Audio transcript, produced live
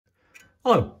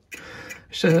Hello,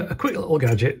 it's a quick little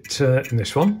gadget in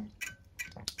this one.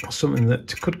 Something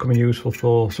that could come in useful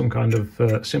for some kind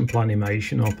of simple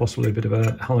animation or possibly a bit of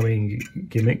a Halloween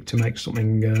gimmick to make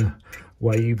something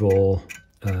wave or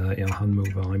hand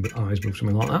move, eyes move,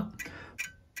 something like that.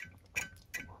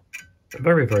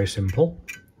 Very, very simple.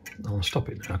 I'll stop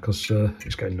it now because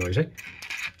it's getting noisy.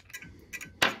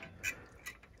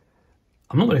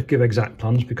 I'm not going to give exact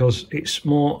plans because it's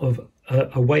more of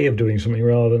a way of doing something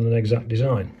rather than an exact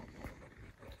design.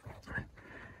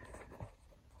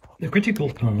 The critical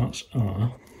parts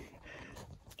are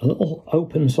a little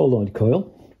open solenoid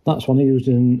coil. That's one I used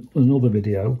in another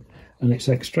video, and it's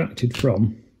extracted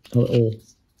from a little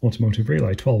automotive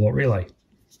relay, 12-volt relay,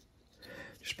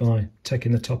 just by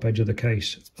taking the top edge of the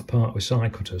case apart with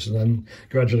side cutters and then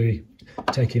gradually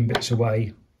taking bits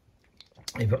away.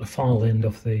 You've got the file end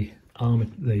off the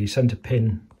arm, the centre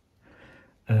pin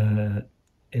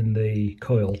in the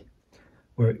coil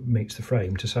where it meets the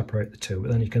frame to separate the two,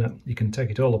 but then you can take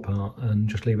it all apart and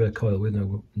just leave a coil with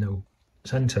no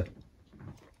centre.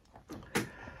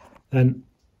 Then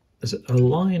there's a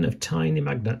line of tiny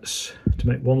magnets to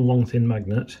make one long thin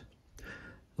magnet,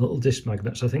 little disc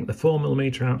magnets. I think they're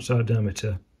 4mm outside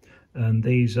diameter, and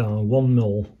these are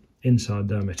 1mm inside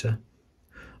diameter.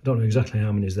 I don't know exactly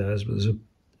how many is theirs, but there's a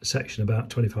section about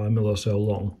 25mm or so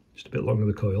long, just a bit longer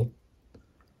than the coil.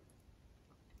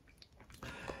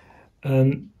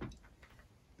 And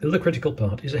the other critical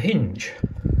part is a hinge.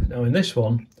 Now in this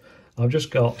one, I've just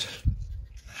got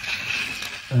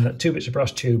two bits of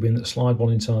brass tubing that slide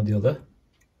one inside the other.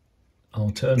 I'll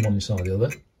turn one inside the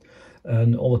other.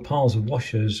 And all the piles of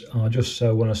washers are just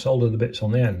so when I solder the bits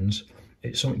on the ends,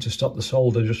 it's something to stop the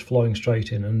solder just flowing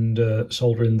straight in and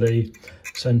soldering the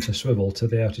centre swivel to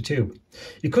the outer tube.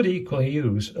 You could equally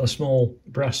use a small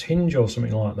brass hinge or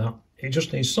something like that. It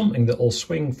just needs something that will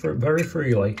swing very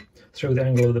freely through the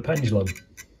angle of the pendulum.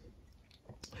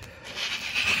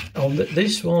 On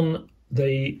this one,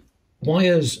 the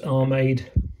wires are made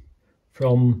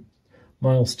from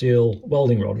mild steel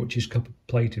welding rod, which is copper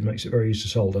plated, makes it very easy to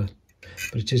solder,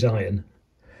 but it is iron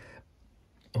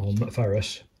or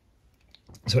ferrous,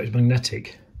 so it's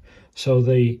magnetic. So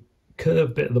the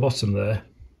curved bit at the bottom there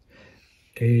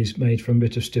is made from a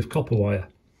bit of stiff copper wire.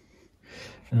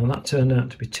 Now that turned out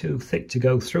to be too thick to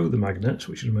go through the magnets,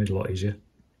 which would have made it a lot easier.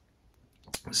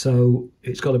 So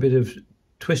it's got a bit of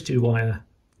twisted wire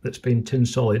that's been tin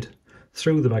solid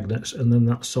through the magnets, and then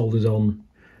that's soldered on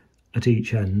at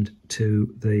each end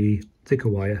to the thicker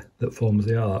wire that forms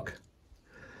the arc.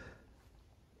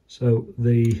 So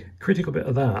the critical bit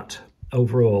of that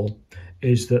overall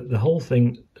is that the whole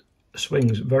thing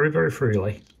swings very, very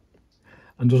freely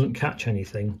and doesn't catch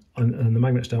anything, and the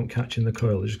magnets don't catch in the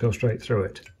coil, they just go straight through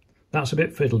it. That's a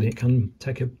bit fiddly. It can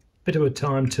take a bit of a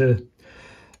time to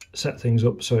set things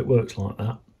up so it works like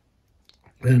that.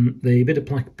 Then the bit of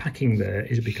packing there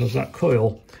is because that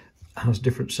coil has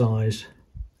different size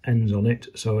ends on it,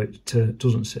 so it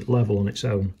doesn't sit level on its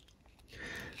own.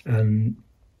 And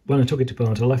when I took it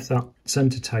apart, I left that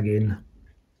centre tag in.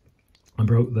 I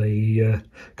broke the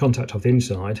contact off the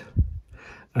inside,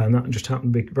 and that just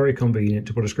happened to be very convenient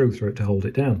to put a screw through it to hold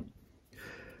it down.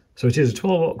 So it is a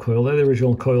 12-volt coil. They're the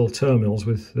original coil terminals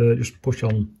with just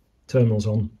push-on terminals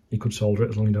on. You could solder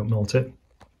it as long as you don't melt it.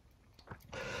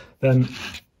 Then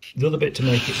the other bit to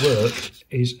make it work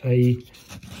is a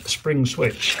spring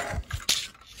switch,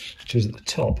 which is at the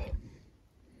top.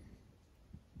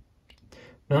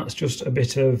 That's just a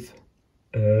bit of,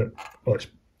 that's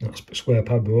square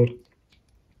pad board.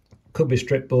 Could be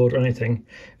strip board or anything.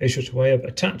 It's just a way of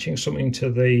attaching something to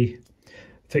the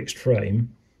fixed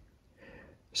frame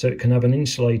so it can have an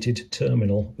insulated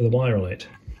terminal with a wire on it.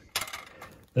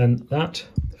 Then that,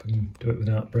 if I can do it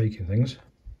without breaking things,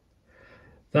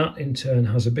 that in turn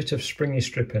has a bit of springy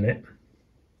strip in it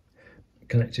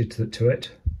connected to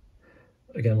it,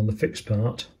 again on the fixed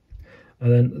part,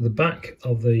 and then the back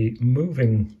of the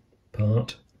moving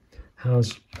part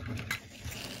has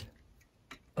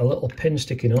a little pin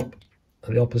sticking up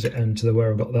at the opposite end to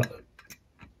where I've got that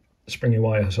springy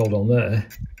wire sold on there,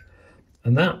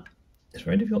 and that is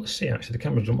very difficult to see actually, the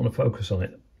camera doesn't want to focus on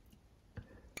it,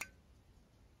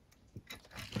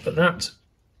 but that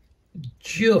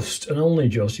just and only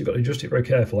just, you've got to adjust it very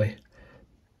carefully,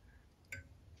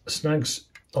 snags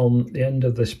on the end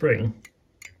of the spring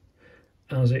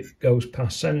as it goes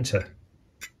past centre.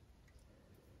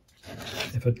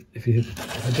 If I do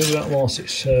that whilst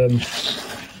it's,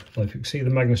 well, if you can see the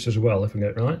magnets as well, if I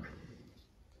get it right.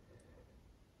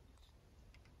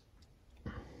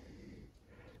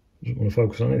 Doesn't want to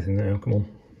focus on anything now, come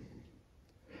on.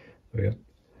 There we go.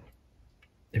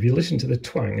 If you listen to the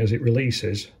twang as it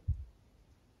releases,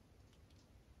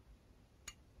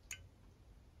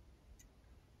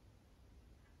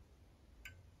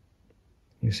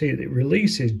 You see it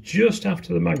releases just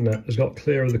after the magnet has got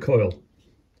clear of the coil.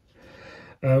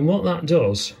 And what that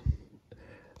does,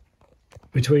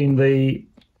 between the,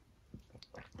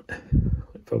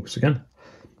 focus again,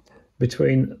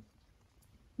 between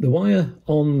the wire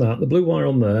on that, the blue wire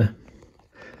on there,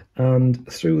 and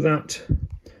through that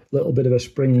little bit of a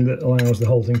spring that allows the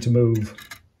whole thing to move,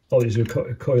 oh, there's a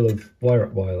coil of wire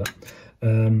there,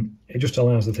 it just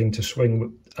allows the thing to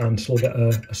swing and still get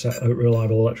a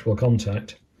reliable electrical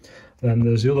contact. Then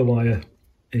there's the other wire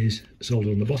is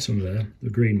soldered on the bottom there, the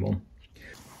green one.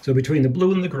 So between the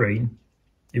blue and the green,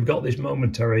 you've got this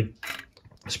momentary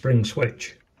spring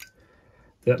switch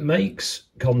that makes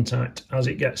contact as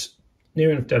it gets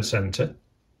near enough dead centre,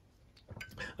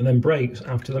 and then breaks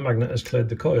after the magnet has cleared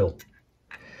the coil.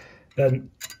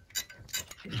 Then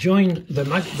join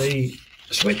the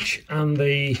switch and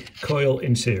the coil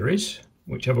in series,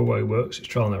 whichever way works, it's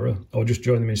trial and error, or just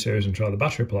join them in series and try the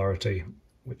battery polarity,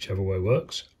 whichever way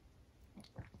works.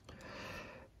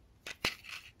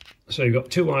 So you've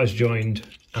got two wires joined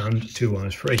and two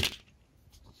wires free.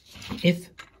 If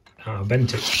I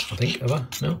bent it, I think, have I?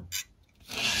 No?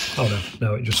 Oh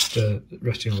no, it just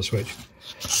resting on the switch.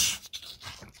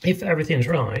 If everything's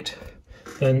right,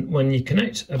 then when you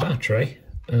connect a battery,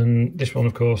 and this one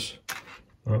of course,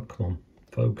 oh come on,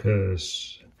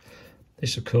 focus.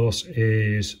 This of course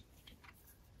is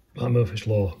by Murphy's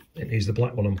Law. It needs the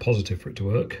black one on positive for it to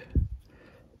work.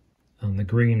 And the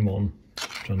green one, I'm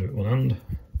trying to do it with one hand.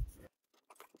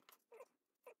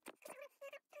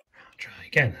 Try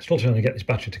again, still trying to get this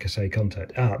battery to say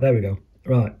contact. Ah, there we go.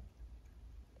 Right.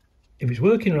 If it's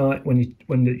working right, when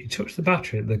you touch the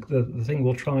battery, the thing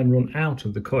will try and run out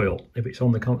of the coil if it's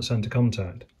on the centre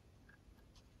contact.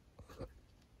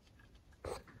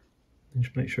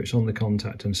 Just make sure it's on the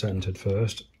contact and centred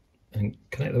first, and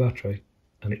connect the battery,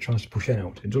 and it tries to push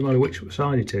out. It doesn't matter which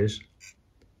side it is,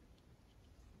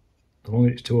 as long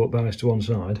as it's biased to one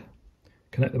side.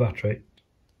 Connect the battery,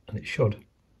 and it should.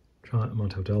 Try it, I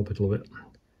might have to help it a little bit.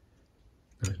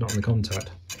 No, it's not on the contact.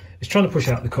 It's trying to push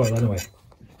out the coil anyway.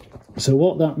 So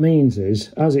what that means is,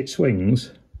 as it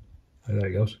swings, oh, there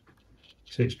it goes.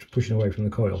 See, it's pushing away from the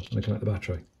coil, and I connect the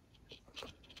battery.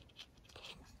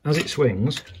 As it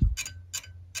swings,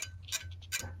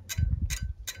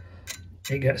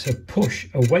 it gets a push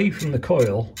away from the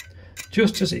coil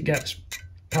just as it gets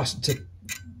past to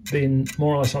being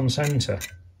more or less on centre.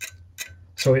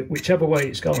 So whichever way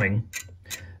it's going,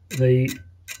 the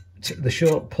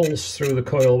short pulse through the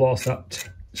coil whilst that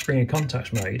springy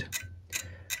contact's made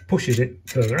pushes it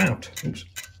further out. Oops,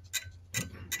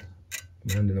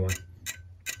 my hand in the way.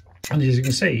 And as you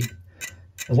can see,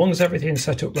 as long as everything's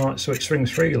set up right so it swings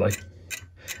freely,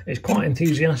 it's quite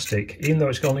enthusiastic, even though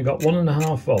it's only got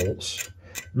 1.5 volts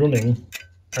running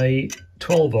a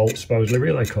 12 volt supposedly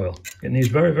relay coil. It needs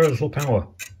very, very little power,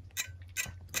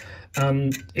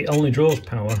 and it only draws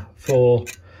power for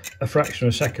a fraction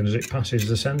of a second as it passes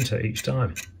the centre each time.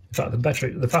 In fact,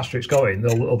 the faster it's going,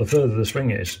 or the further the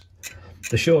swing is,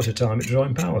 the shorter time it's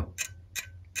drawing power.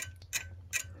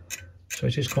 So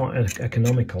it is quite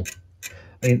economical.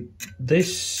 I mean,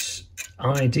 this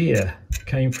idea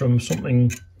came from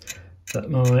something that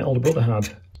my older brother had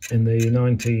in the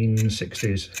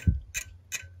 1960s.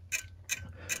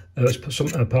 It was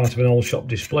a part of an old shop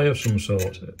display of some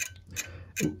sort.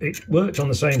 It worked on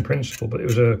the same principle, but it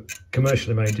was a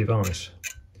commercially made device.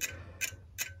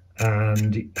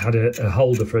 And it had a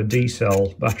holder for a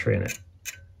D-cell battery in it.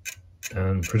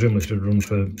 And presumably should run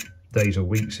for days or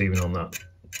weeks even on that.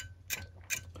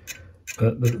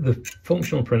 But the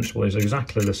functional principle is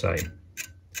exactly the same.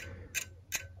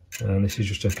 And this is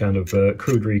just a kind of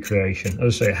crude recreation.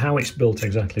 As I say, how it's built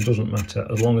exactly doesn't matter,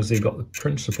 as long as they've got the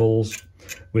principles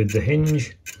with the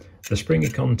hinge, the springy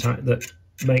contact that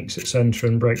makes it centre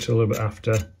and breaks a little bit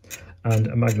after, and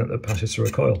a magnet that passes through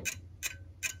a coil.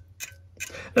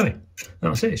 Anyway,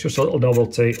 that's it. It's just a little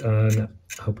novelty, and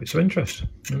I hope it's of interest.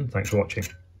 And thanks for watching.